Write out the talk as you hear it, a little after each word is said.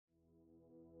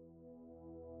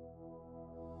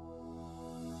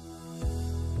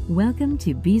Welcome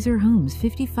to Beazer Homes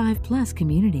 55 Plus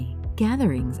community,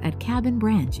 gatherings at Cabin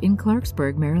Branch in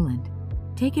Clarksburg, Maryland.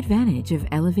 Take advantage of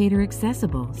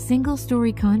elevator-accessible,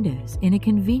 single-story condos in a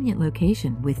convenient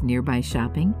location with nearby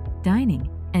shopping, dining,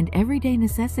 and everyday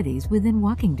necessities within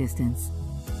walking distance.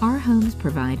 Our homes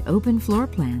provide open floor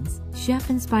plans,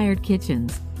 chef-inspired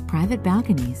kitchens, private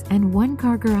balconies, and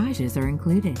one-car garages are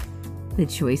included. The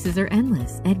choices are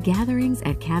endless at gatherings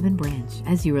at Cabin Branch,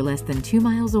 as you are less than 2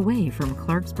 miles away from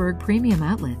Clarksburg Premium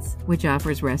Outlets, which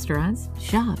offers restaurants,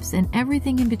 shops, and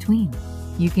everything in between.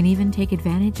 You can even take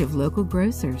advantage of local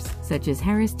grocers such as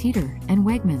Harris Teeter and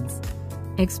Wegmans.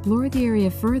 Explore the area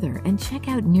further and check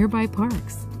out nearby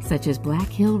parks, such as Black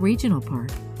Hill Regional Park,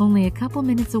 only a couple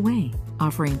minutes away,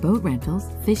 offering boat rentals,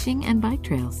 fishing, and bike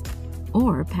trails.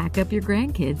 Or pack up your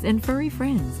grandkids and furry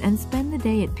friends and spend the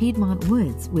day at Piedmont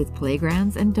Woods with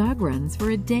playgrounds and dog runs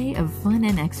for a day of fun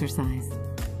and exercise.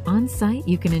 On site,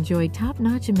 you can enjoy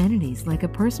top-notch amenities like a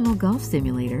personal golf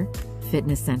simulator,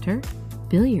 fitness center,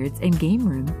 billiards and game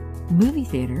room, movie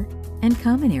theater, and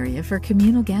common area for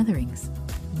communal gatherings.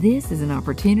 This is an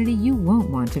opportunity you won't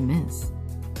want to miss.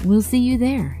 We'll see you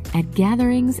there at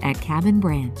Gatherings at Cabin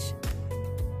Branch.